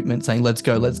handing the equipment, saying, let's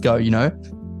go.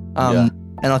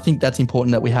 And I think that's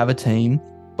important, that we have a team,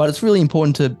 but it's really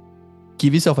important to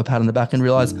give yourself a pat on the back and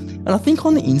realize, and I think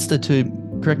on the Insta too,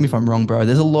 correct me if I'm wrong, bro,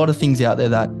 there's a lot of things out there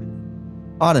that,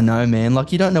 I don't know, man.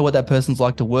 Like, you don't know what that person's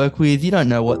like to work with. You don't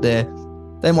know what they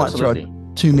might Absolutely. throw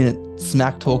a 2-minute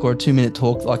smack talk or a 2-minute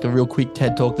talk, like a real quick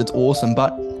TED talk that's awesome,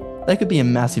 but they could be a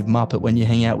massive muppet when you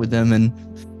hang out with them. And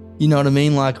you know what I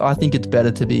mean? Like, I think it's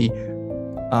better to be,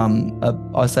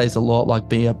 I say it's a lot, like,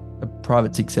 be a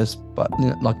private success, but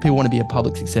like, people want to be a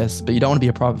public success, but you don't want to be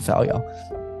a private failure.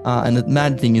 And the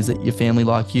mad thing is that your family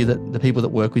like you, that the people that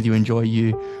work with you enjoy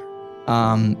you.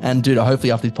 And dude,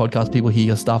 hopefully after this podcast, people hear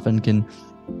your stuff and can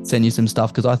send you some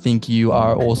stuff because I think you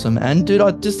are awesome. And dude,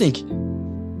 I just think,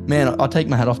 man, I take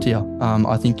my hat off to you.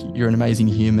 I think you're an amazing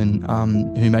human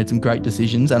who made some great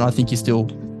decisions, and I think you still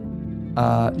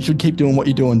should keep doing what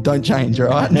you're doing. Don't change, all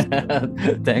right?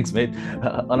 Thanks, mate.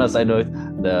 On a side note,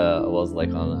 I was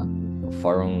like on a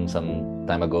forum some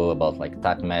time ago about like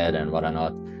TACMed and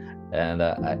whatnot, and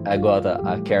I got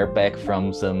a care pack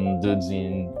from some dudes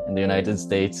in the United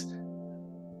States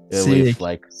with Sick.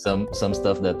 like some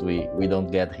stuff that we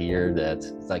don't get here. That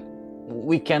it's like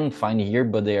we can find here,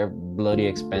 but they are bloody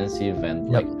expensive,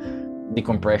 and Yep. like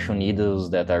decompression needles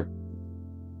that are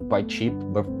quite cheap,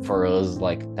 but for us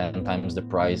like 10 times the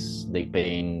price they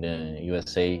pay in the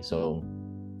USA, so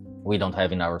we don't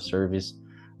have in our service.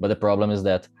 But the problem is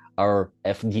that our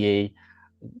FDA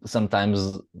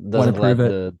sometimes Want to doesn't prove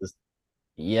let it.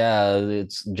 yeah,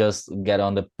 it's just get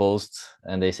on the post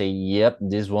and they say, yep,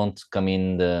 this won't come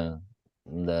in the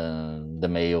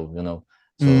mail, you know.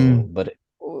 So Mm. but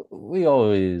we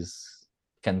always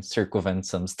can circumvent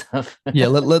some stuff. Yeah,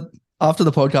 let after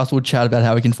the podcast we'll chat about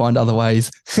how we can find other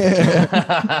ways.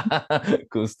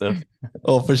 Cool stuff.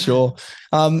 Oh, for sure.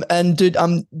 And dude,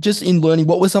 just in learning,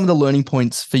 what were some of the learning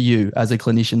points for you as a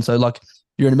clinician? So like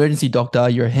you're an emergency doctor,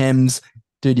 you're a HEMS,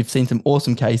 dude, you've seen some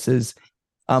awesome cases.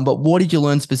 But what did you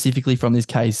learn specifically from this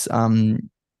case for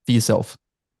yourself?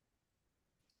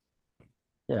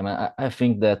 Yeah, man, I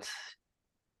think that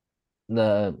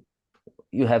the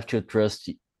you have to trust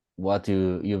what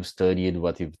you've studied,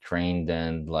 what you've trained,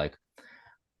 and like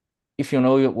if you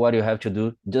know what you have to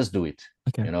do, just do it.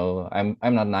 Okay. You know, I'm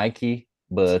not Nike,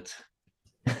 but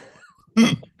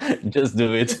just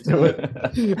do it. Do it.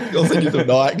 I'll send you some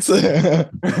Nikes.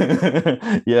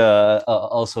 Yeah.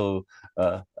 Also,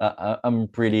 I'm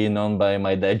pretty known by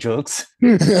my dad jokes.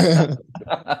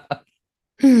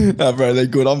 No, bro, they're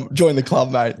good. I'm join the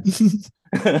club, mate.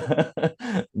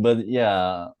 But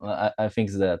yeah, I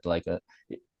think that like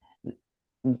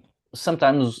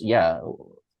sometimes, yeah,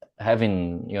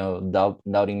 having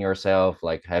doubting yourself,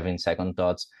 like having second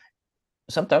thoughts,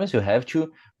 sometimes you have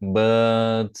to,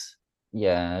 but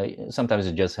yeah, sometimes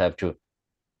you just have to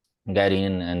get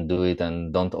in and do it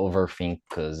and don't overthink,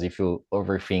 because if you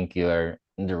overthink you are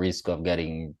in the risk of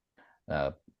getting uh,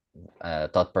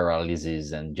 thought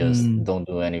paralysis and just Mm. don't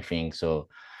do anything. So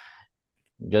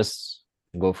just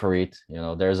go for it.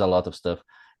 There's a lot of stuff.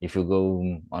 If you go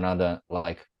on other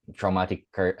like traumatic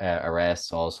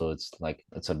arrests also, it's like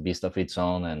it's a beast of its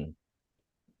own, and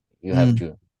you have Mm.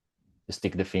 to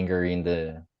stick the finger in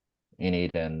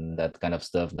it and that kind of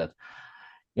stuff. That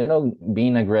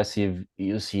being aggressive,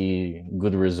 you see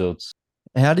good results.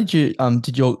 How did you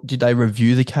did they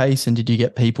review the case, and did you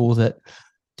get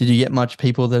much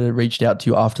people that had reached out to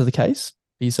you after the case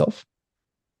for yourself?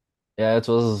 Yeah, it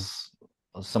was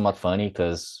somewhat funny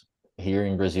because here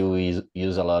in Brazil we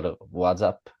use a lot of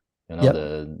WhatsApp. Yep.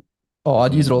 Oh,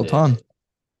 I'd use it all the time.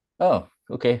 Oh,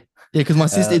 okay. Yeah, because my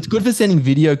sister, it's good for sending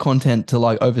video content to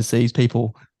like overseas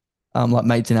people, like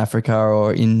mates in Africa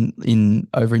or in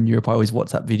over in Europe. I always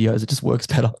WhatsApp videos. It just works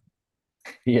better.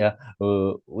 Yeah,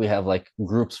 we have like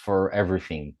groups for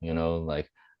everything. Like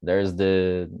there's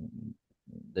the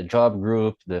job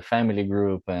group, the family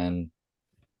group, and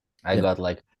I Yep. got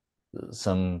like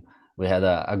some. We had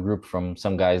a group from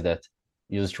some guys that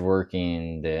used to work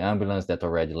in the ambulance that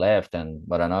already left and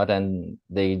whatnot, and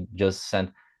they just sent,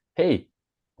 "Hey,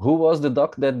 who was the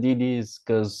doc that did this?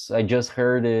 Because I just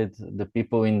heard it. The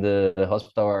people in the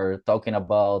hospital are talking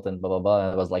about and blah blah blah."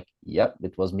 And I was like, "Yep,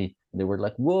 it was me." They were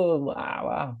like, "Whoa, wow,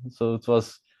 wow!" So it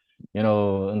was,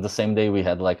 in the same day we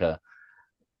had like a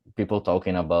people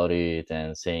talking about it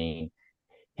and saying,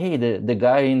 hey, the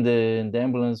guy in the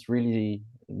ambulance really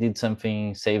did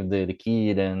something, saved the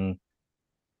kid, and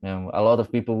a lot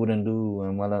of people wouldn't do.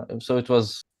 And so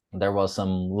there was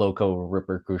some local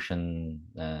repercussion.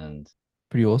 And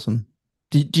Pretty awesome.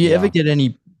 Do you ever yeah. get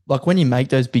any, like when you make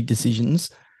those big decisions,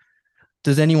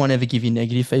 does anyone ever give you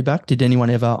negative feedback? Did anyone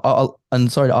ever,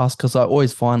 and sorry to ask, because I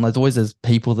always find like there's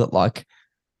people that like,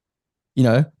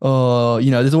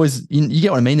 there's always, you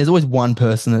get what I mean? There's always one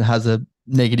person that has a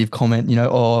negative comment,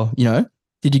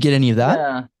 did you get any of that?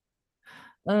 Yeah.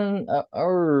 And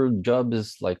our job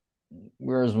is like,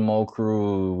 we're a small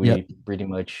crew. Yep. We pretty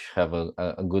much have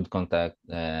a good contact.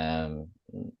 I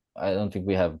don't think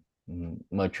we have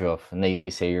much of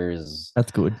naysayers,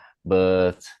 That's good.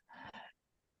 but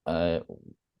uh,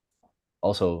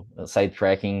 also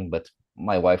sidetracking, but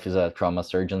my wife is a trauma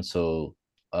surgeon, so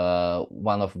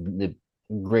one of the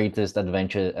greatest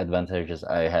advantages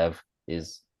I have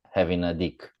is having a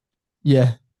dick.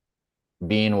 Yeah.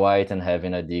 Being white and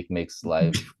having a dick makes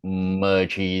life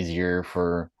much easier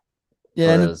for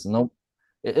Yeah. And us. No,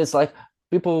 it's like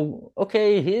people,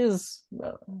 okay, he has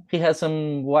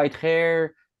some white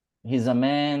hair, he's a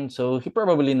man, so he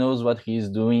probably knows what he's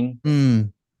doing.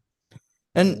 And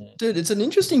dude, it's an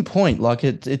interesting point. Like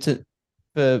it's a,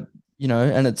 for, you know,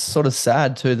 and it's sort of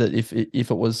sad too that if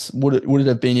it was, would it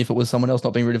have been, if it was someone else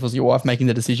not being ready, if it was your wife making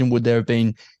the decision, would there have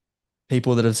been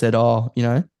people that have said, oh, you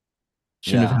know,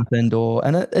 shouldn't have happened, or,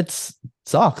 and it's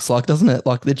sucks, like, doesn't it?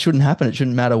 Like, it shouldn't happen. It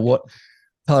shouldn't matter what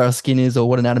color our skin is or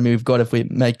what anatomy we've got. If we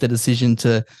make the decision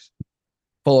to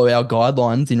follow our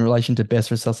guidelines in relation to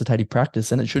best resuscitative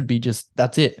practice, and it should be just,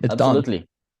 that's it. It's Absolutely. done.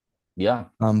 Yeah.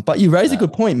 But you raise a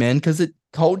good point, man, because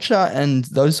culture and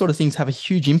those sort of things have a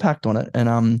huge impact on it.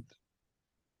 And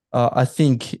I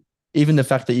think even the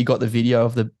fact that you got the video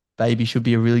of the baby should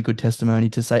be a really good testimony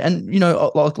to say, and, you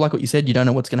know, like what you said, you don't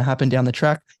know what's going to happen down the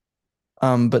track.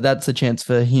 But that's a chance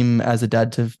for him as a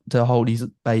dad to hold his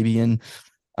baby. And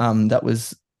that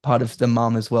was part of the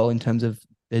mum as well in terms of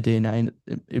their DNA. And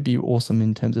it'd be awesome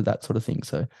in terms of that sort of thing.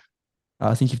 So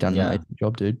I think you've done an amazing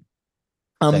job, dude.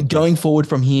 Going forward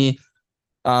from here,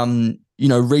 you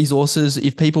know, resources,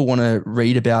 if people want to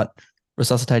read about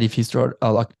resuscitative history,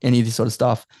 like any of this sort of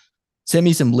stuff, send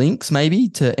me some links maybe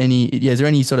to any, is there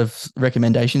any sort of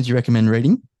recommendations you recommend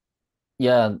reading?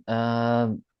 Yeah.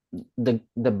 The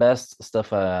best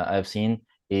stuff I've seen,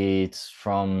 it's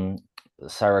from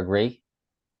Sarah Gray.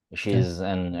 She's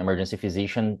an emergency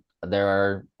physician. There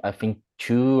are, I think,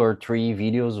 2 or 3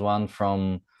 videos, one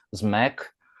from SMAC,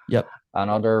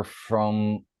 another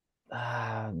from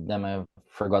damn, I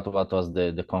forgot what was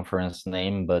the conference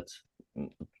name, but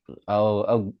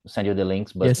I'll send you the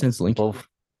links. But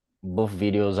both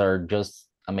videos are just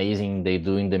amazing. They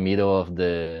do in the middle of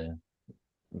the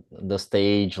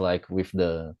stage, like with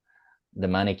the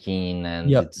mannequin,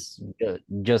 and it's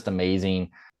just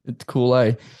amazing. It's cool,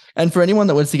 eh? And for anyone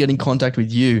that wants to get in contact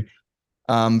with you,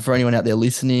 for anyone out there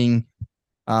listening,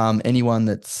 anyone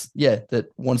that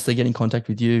wants to get in contact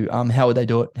with you, how would they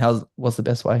do it? What's the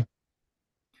best way?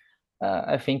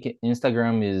 I think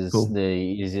Instagram is the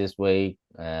easiest way,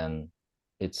 and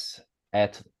it's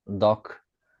at doc.resener,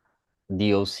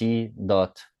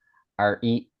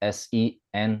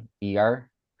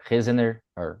 Resener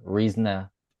or Resener.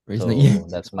 So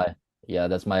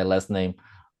that's my last name.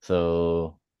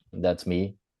 So that's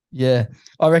me. Yeah,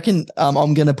 I reckon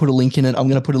I'm going to put a link in it. I'm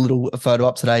going to put a little photo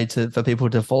up today for people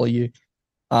to follow you.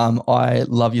 I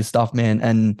love your stuff, man,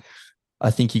 and I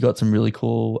think you got some really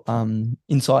cool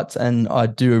insights, and I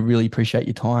do really appreciate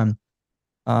your time.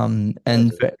 And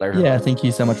thank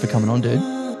you so much for coming on, dude.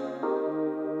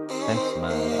 Thanks,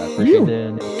 man. I appreciate the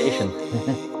invitation.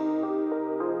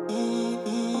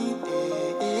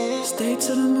 Stay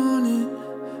till the morning.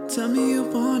 Tell me you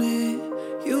want it.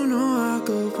 You know I'll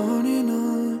go on and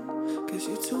on. 'Cause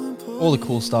you're too important. All the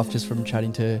cool stuff just from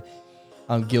chatting to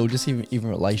Gil, just even in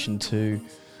relation to,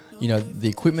 you know, the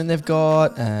equipment they've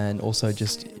got, and also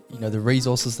just, you know, the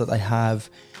resources that they have,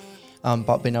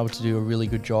 but being able to do a really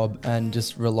good job and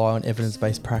just rely on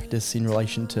evidence-based practice in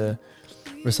relation to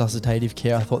resuscitative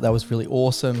care. I thought that was really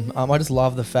awesome. I just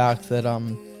love the fact that,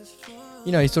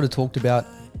 you know, he sort of talked about,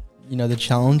 you know, the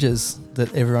challenges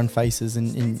that everyone faces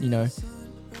in you know,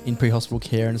 in pre-hospital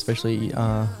care, and especially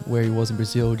where he was in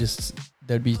Brazil, just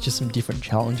there'd be just some different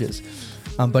challenges.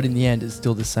 But in the end, it's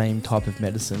still the same type of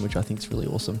medicine, which I think is really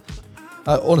awesome.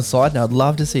 On a side note, I'd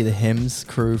love to see the HEMS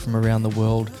crew from around the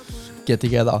world get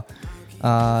together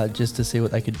just to see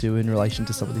what they could do in relation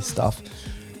to some of this stuff.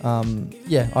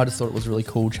 I just thought it was really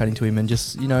cool chatting to him, and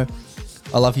just, you know,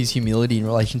 I love his humility in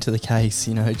relation to the case,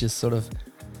 you know, just sort of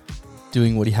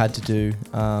doing what he had to do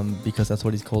because that's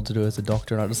what he's called to do as a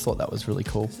doctor, and I just thought that was really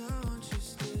cool.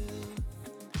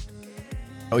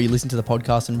 Or you listen to the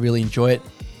podcast and really enjoy it,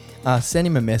 send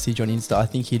him a message on Insta. I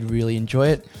think he'd really enjoy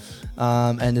it.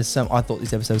 And I thought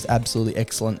this episode was absolutely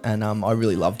excellent, and I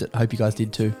really loved it. I hope you guys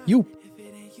did too.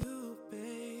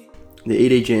 The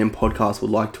EDGM podcast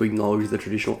would like to acknowledge the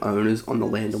traditional owners on the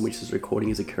land on which this recording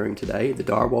is occurring today, the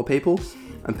Darawal people,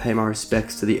 and pay my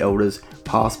respects to the elders,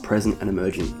 past, present, and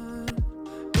emerging.